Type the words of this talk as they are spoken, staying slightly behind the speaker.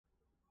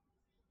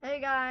Hey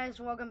guys,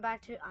 welcome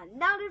back to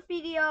another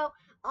video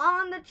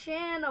on the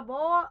channel,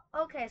 boy.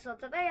 Okay, so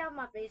today I have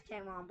my face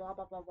cam on, blah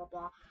blah blah blah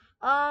blah.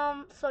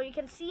 So you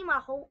can see my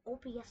whole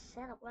OBS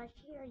setup right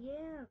here.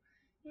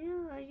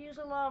 Yeah, I use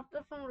a lot of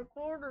different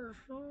recorders.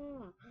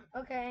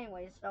 Okay,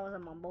 anyways, that was a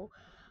mumble.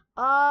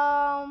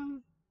 Where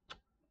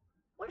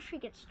should we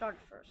get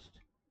started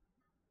first?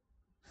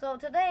 So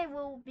today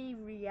we'll be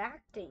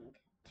reacting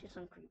to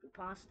some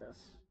creepypastas.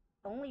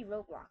 Only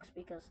Roblox,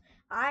 because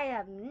I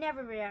have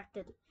never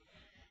reacted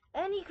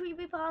any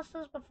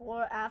creepypastas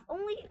before. I've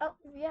only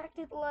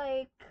reacted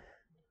like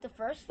the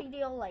first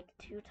video like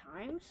 2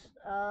 times.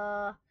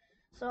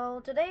 So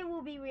today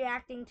we'll be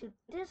reacting to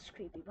this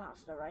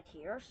creepypasta right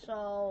here.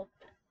 So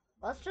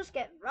let's just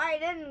get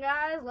right in,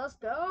 guys. Let's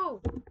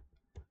go.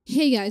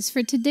 Hey guys,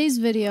 for today's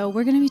video,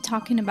 we're going to be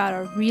talking about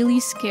a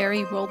really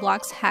scary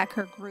Roblox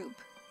hacker group.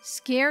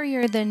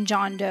 Scarier than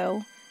John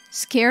Doe,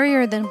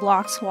 scarier than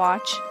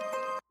Bloxwatch.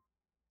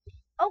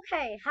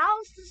 Okay,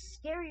 how's this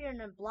scarier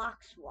than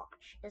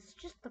Bloxwatch? It's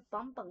just the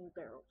Bum Bum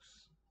Girls.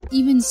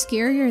 Even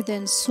scarier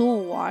than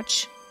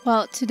Soulwatch.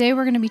 Well, today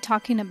we're going to be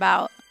talking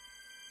about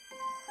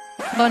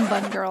Bun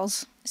Bun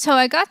Girls. So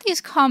I got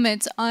these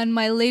comments on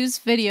my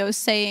latest video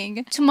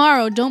saying,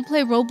 "Tomorrow, don't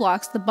play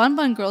Roblox, the Bun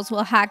Bun Girls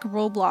will hack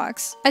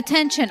Roblox.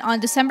 Attention, on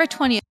December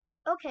 20th.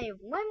 Okay,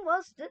 when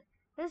was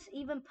this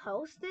even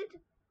posted?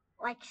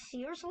 Like,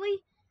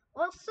 seriously?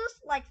 Was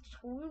this like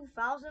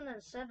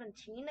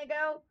 2017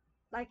 ago?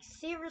 Like,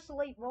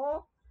 seriously,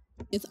 bro?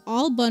 If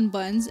all Bun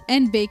Buns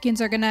and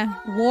Bacons are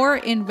gonna war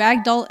in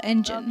Ragdoll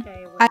Engine."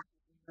 Okay, wait. I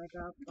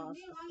gotta pause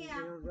the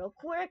video real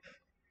quick.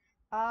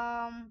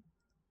 I'll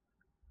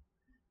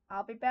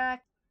be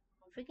back.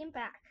 I'm freaking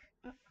back.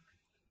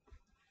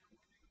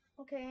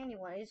 Okay,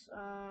 anyways,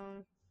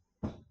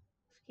 let's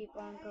keep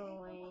on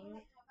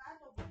going.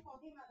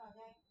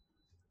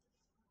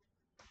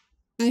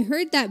 I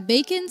heard that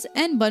Bacons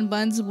and Bun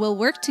Buns will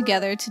work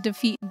together to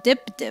defeat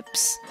Dip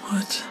Dips.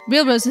 What?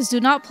 Real Roses, do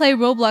not play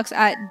Roblox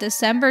at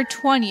December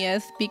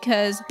 20th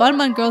because Bun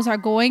Bun Girls are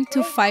going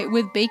to fight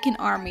with Bacon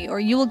Army or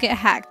you will get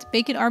hacked.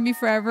 Bacon Army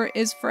forever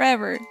is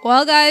forever.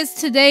 Well guys,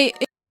 today...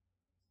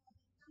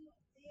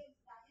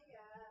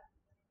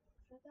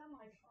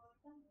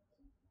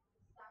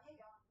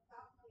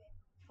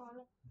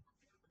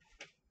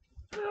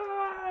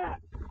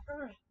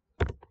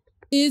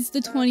 is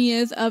the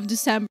 20th of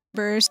December.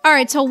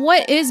 Alright, so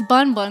what is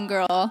Bun Bun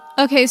Girl?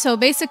 Okay, so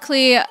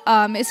basically,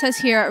 it says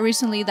here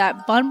recently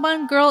that Bun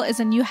Bun Girl is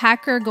a new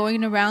hacker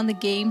going around the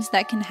games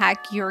that can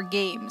hack your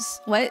games.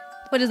 What?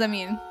 What does that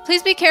mean?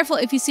 Please be careful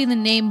if you see the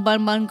name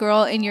Bun Bun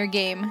Girl in your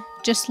game.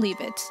 Just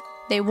leave it.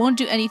 They won't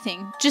do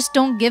anything. Just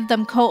don't give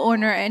them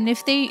co-owner, and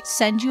if they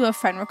send you a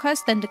friend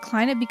request, then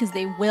decline it because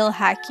they will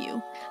hack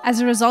you. As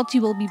a result,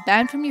 you will be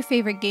banned from your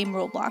favorite game,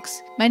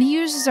 Roblox. Many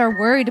users are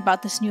worried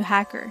about this new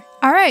hacker.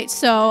 Alright,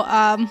 so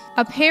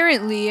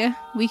apparently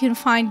we can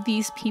find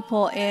these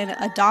people in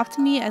Adopt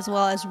Me as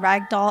well as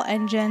Ragdoll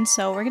Engine,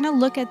 so we're gonna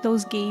look at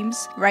those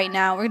games right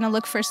now. We're gonna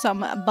look for some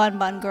Bun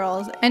Bun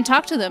Girls and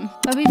talk to them.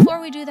 But before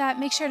we do that,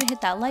 make sure to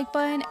hit that like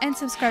button and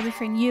subscribe if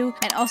you're new,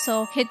 and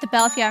also hit the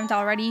bell if you haven't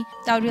already.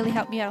 That would really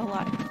help me out a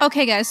lot.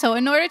 Okay guys, so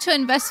in order to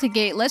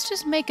investigate, let's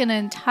just make an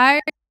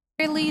entirely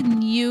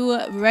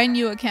brand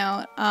new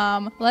account.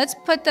 Let's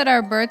put that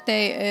our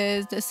birthday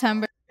is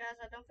December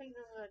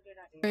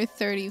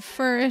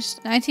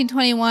 31st,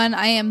 1921.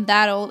 I am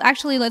that old.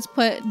 Actually, let's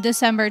put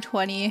December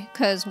 20,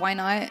 because why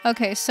not?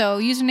 Okay, so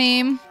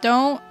username,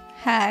 don't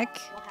hack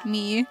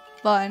me,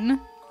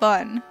 bun.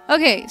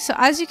 Okay, so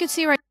as you can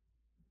see right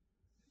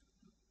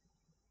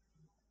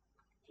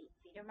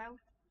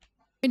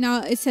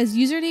now, it says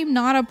username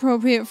not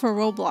appropriate for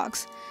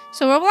Roblox.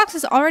 So Roblox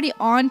is already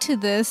on to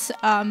this.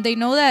 They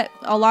know that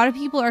a lot of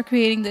people are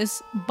creating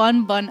this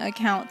Bun Bun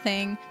account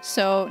thing.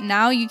 So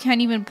now you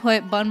can't even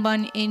put Bun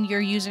Bun in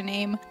your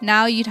username.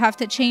 Now you'd have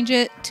to change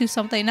it to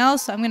something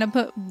else. So I'm gonna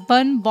put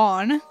Bun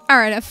Bon.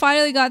 Alright, I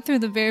finally got through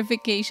the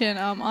verification.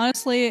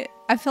 Honestly,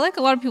 I feel like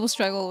a lot of people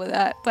struggle with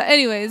that. But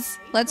anyways,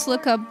 let's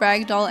look up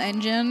Ragdoll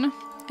Engine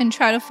and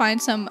try to find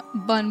some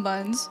Bun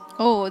Buns.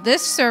 Oh,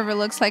 this server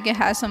looks like it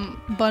has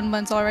some Bun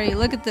Buns already.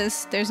 Look at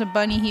this. There's a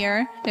bunny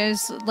here.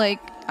 There's like,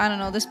 I don't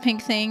know, this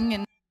pink thing.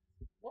 And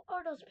what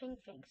are those pink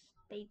things?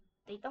 They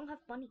don't have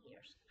bunny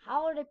ears.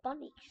 How are they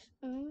bunnies?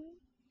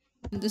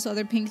 This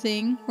other pink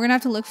thing. We're gonna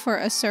have to look for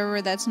a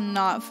server that's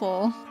not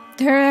full.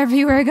 They're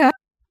everywhere, guys.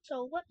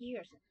 So what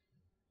year is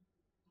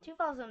it?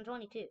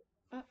 2022.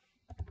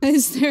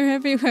 They're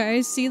everywhere.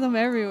 I see them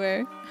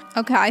everywhere.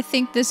 Okay, I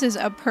think this is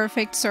a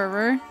perfect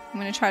server. I'm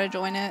gonna try to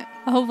join it.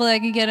 Hopefully I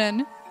can get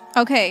in.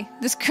 Okay,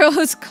 this girl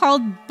is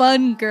called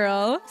Bun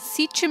Girl.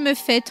 Si tu me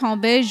fais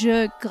tomber,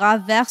 je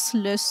traverse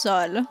le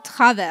sol.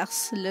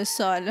 Traverse le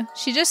sol.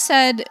 She just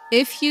said,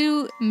 if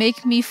you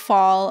make me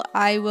fall,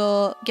 I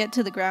will get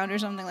to the ground or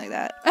something like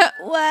that.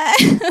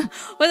 What?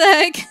 What the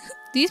heck?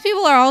 These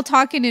people are all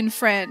talking in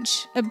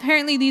French.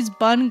 Apparently these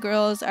Bun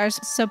Girls are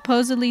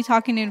supposedly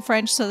talking in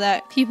French so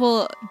that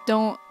people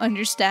don't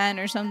understand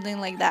or something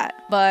like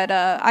that. But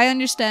I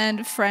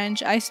understand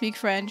French. I speak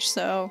French,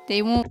 so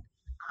they won't.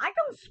 I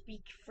don't don't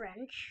speak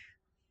French.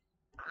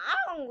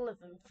 I don't live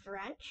in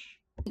French.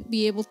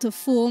 Be able to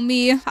fool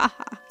me.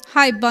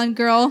 Hi, Bun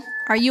Girl.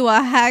 Are you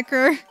a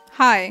hacker?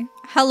 Hi.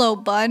 Hello,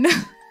 Bun.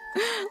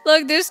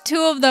 Look, there's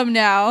two of them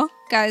now.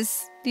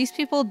 Guys, these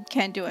people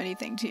can't do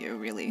anything to you,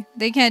 really.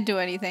 They can't do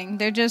anything.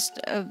 They're just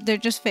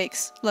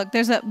fakes. Look,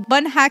 there's a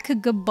Bun Hack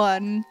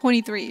Bun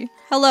 23.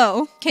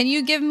 Hello. Can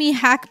you give me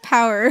hack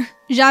power?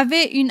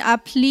 J'avais une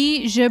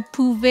appli, je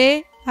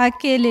pouvais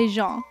hacker les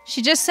gens.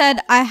 She just said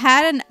I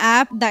had an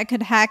app that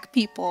could hack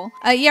people.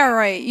 Yeah,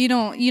 right. You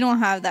don't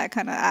have that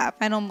kind of app.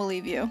 I don't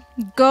believe you.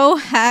 Go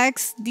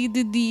hacks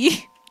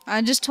d.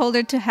 I just told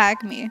her to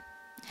hack me.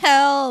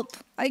 Help!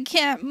 I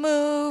can't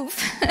move.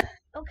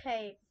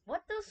 Okay,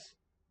 what does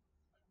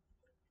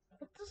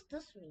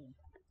this mean?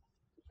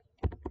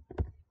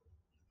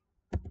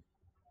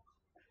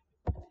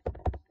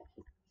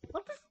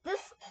 What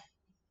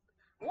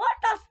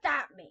does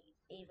that mean?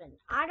 Even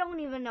I don't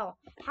even know.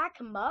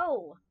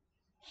 Hackmo.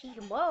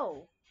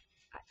 Hikmo.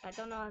 I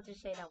don't know how to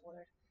say that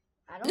word.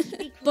 I don't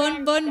speak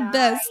Bun French, guys.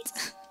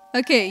 best.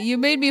 Okay, you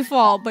made me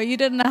fall, but you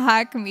didn't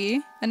hack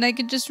me. And I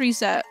could just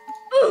reset.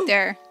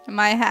 There. Am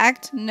I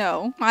hacked?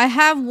 No. I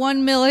have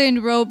 1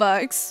 million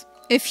Robux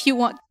if you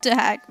want to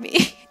hack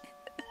me.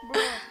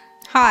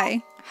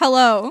 Hi.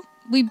 Hello.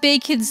 We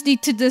bacons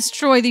need to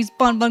destroy these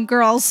Bun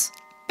girls.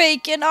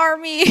 Bacon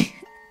army.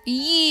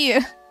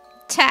 Yeah.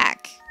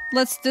 Tack.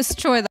 Let's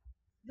destroy them.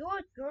 You're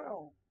a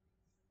girl.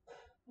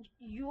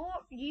 You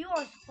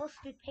are supposed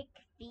to pick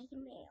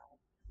female.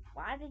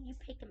 Why did you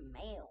pick a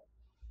male?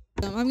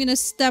 I'm gonna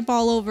step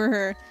all over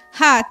her.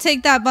 Ha!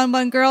 Take that,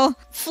 Bun girl.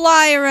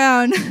 Fly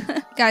around.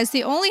 Guys,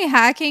 the only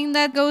hacking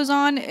that goes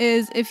on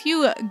is if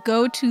you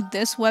go to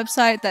this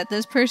website that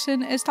this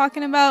person is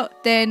talking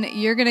about, then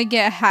you're gonna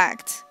get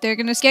hacked. They're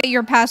gonna get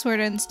your password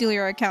and steal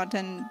your account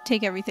and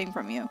take everything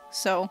from you.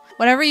 So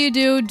whatever you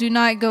do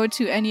not go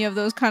to any of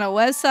those kind of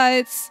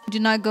websites. Do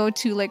not go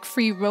to like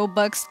free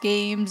Robux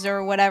games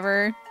or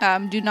whatever.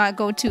 Do not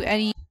go to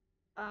any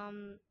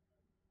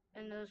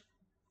and the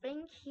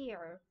thing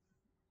here,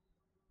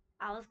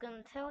 I was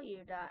gonna tell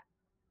you that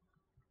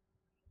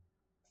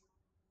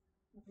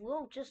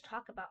we'll just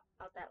talk about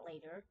that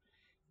later.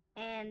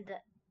 And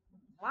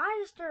why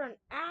is there an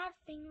ad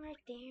thing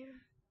right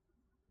there?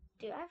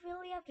 Do I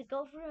really have to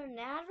go through an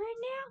ad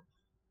right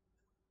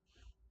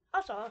now?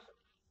 Also,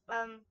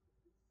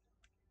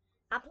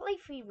 I play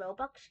free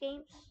Roblox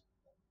games,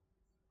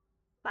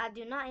 but I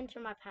do not enter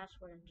my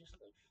password and just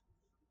leave.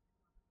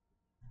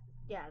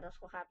 Yeah,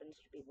 that's what happens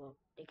to people.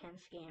 They can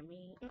scam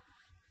me.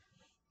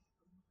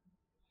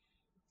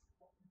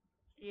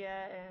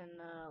 Yeah, in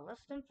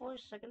less than 4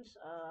 seconds,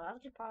 I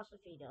have to pause the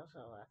video,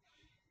 so,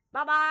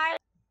 bye-bye!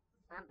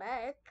 I'm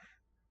back.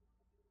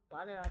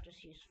 Why did I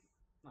just use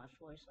my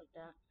voice like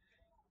that?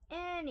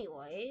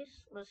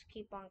 Anyways, let's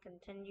keep on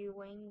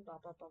continuing, blah,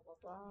 blah, blah, blah,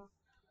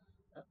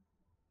 blah.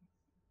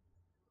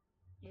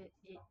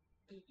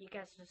 You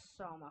guys just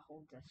saw my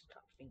whole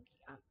desktop thingy.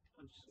 I'm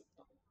so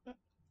dumb.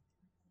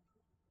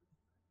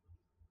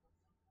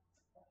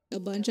 a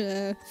bunch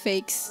of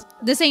fakes.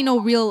 This ain't no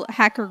real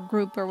hacker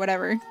group or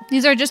whatever.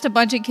 These are just a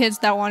bunch of kids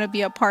that want to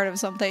be a part of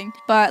something.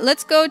 But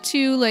let's go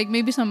to like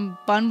maybe some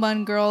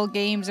Bun Girl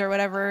games or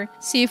whatever.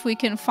 See if we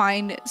can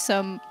find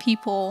some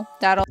people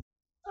that'll...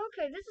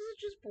 Okay, this is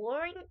just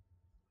boring.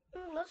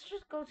 Let's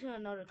just go to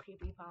another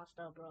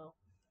creepypasta, bro.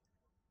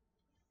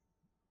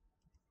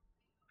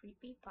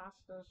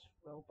 Creepypastas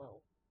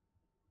Robo.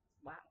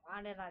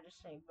 Why did I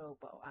just say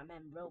Robo? I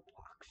meant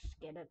Roblox.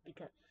 Get it?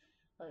 Because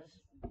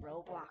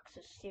Roblox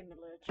is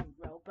similar to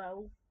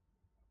Robo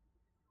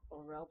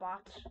or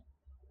robots.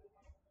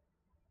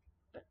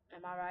 But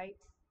am I right?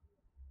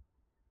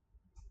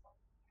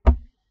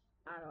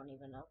 I don't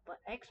even know. But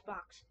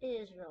Xbox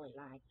is really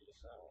laggy,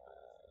 so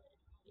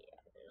yeah,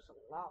 there's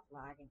a lot of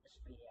lag in this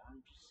video.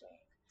 I'm just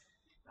saying.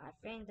 I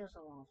think there's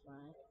a lot of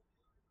lag.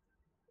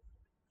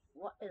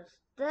 What is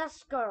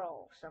this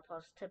girl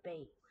supposed to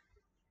be?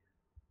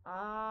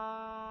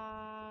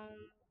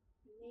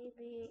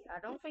 Maybe I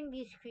don't think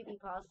these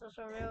creepypastas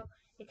are real,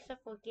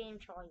 except for Game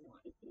Charlie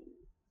 1.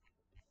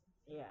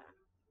 Yeah.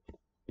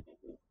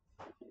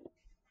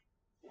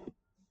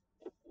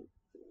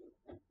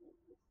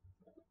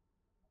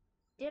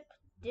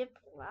 Dip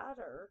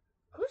ladder?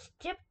 Who's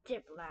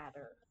Dip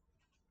ladder?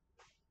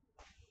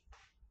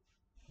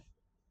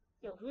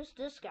 Yo, who's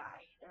this guy?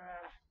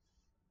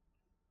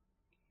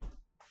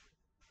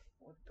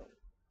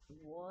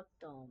 What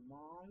the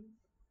mom?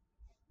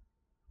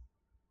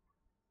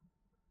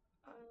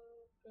 I'm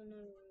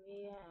gonna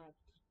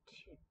react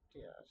to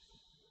this.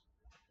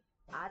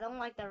 I don't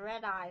like the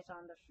red eyes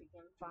on the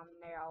freaking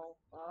thumbnail.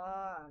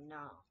 Oh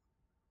no.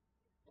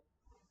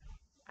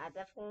 I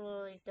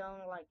definitely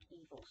don't like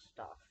evil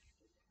stuff.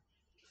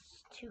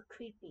 It's too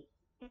creepy.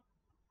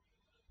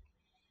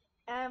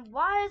 And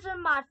why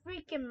isn't my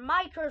freaking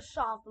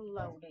Microsoft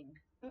loading?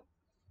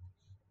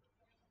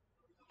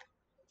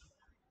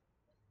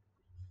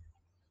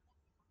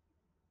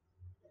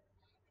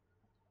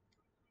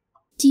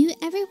 Do you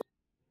ever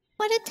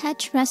want to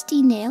touch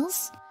rusty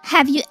nails?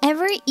 Have you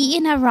ever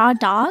eaten a raw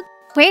dog?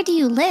 Where do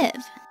you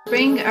live?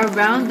 Bring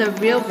around the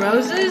real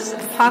roses?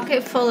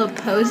 Pocket full of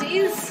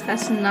posies?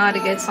 That's not a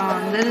good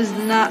song. That is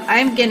not.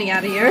 I'm getting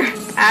out of here.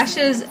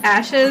 Ashes,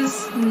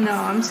 ashes. No,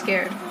 I'm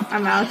scared.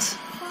 I'm out.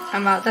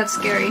 I'm out. That's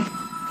scary.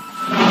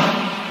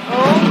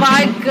 Oh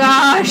my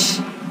gosh!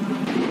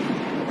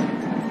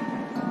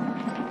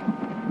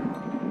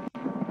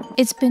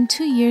 It's been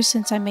 2 years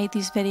since I made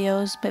these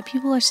videos, but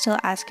people are still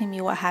asking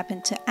me what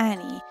happened to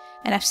Annie,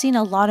 and I've seen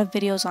a lot of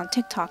videos on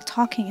TikTok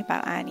talking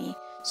about Annie,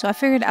 so I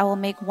figured I will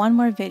make one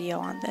more video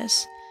on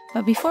this.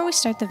 But before we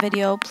start the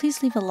video,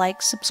 please leave a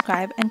like,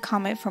 subscribe, and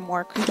comment for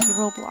more creepy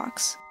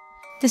Roblox.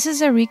 This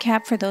is a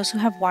recap for those who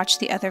have watched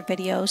the other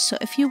videos, so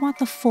if you want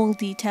the full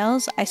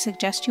details, I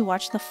suggest you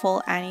watch the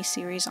full Annie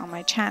series on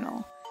my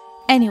channel.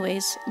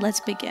 Anyways, let's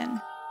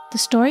begin. The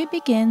story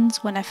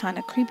begins when I found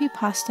a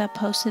creepypasta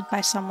posted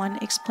by someone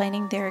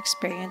explaining their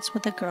experience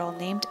with a girl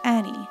named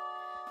Annie.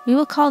 We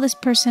will call this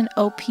person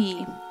OP,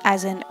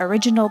 as in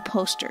original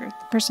poster,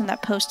 the person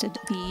that posted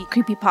the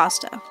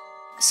creepypasta.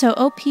 So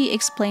OP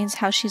explains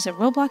how she's a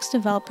Roblox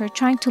developer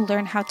trying to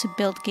learn how to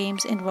build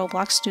games in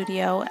Roblox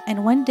Studio,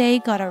 and one day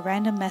got a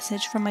random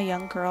message from a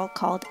young girl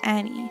called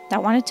Annie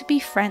that wanted to be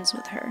friends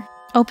with her.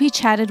 OP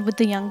chatted with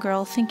the young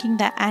girl thinking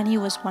that Annie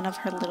was one of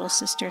her little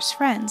sister's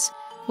friends,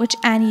 which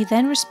Annie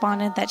then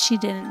responded that she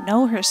didn't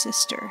know her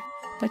sister,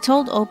 but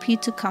told OP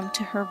to come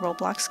to her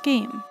Roblox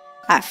game.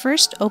 At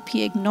first, OP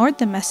ignored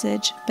the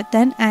message, but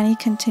then Annie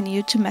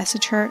continued to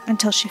message her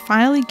until she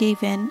finally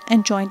gave in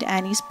and joined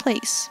Annie's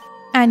place.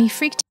 Annie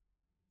freaked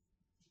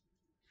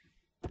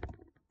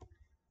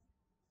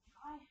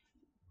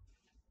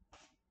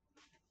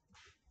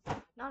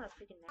Not a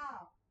freaking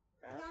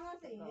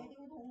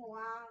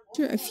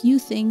her a few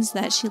things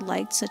that she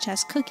liked, such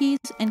as cookies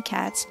and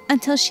cats,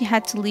 until she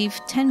had to leave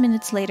 10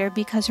 minutes later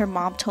because her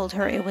mom told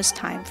her it was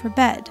time for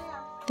bed.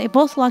 They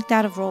both logged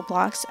out of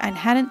Roblox and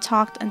hadn't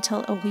talked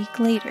until a week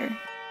later.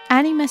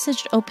 Annie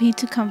messaged OP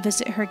to come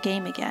visit her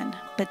game again,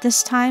 but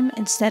this time,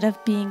 instead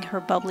of being her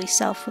bubbly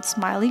self with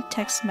smiley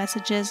text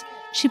messages,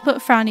 she put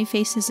frowny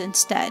faces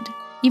instead.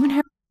 Even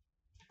her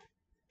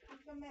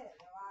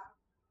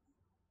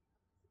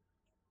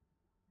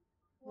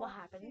What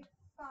happened?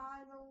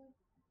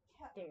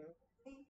 There.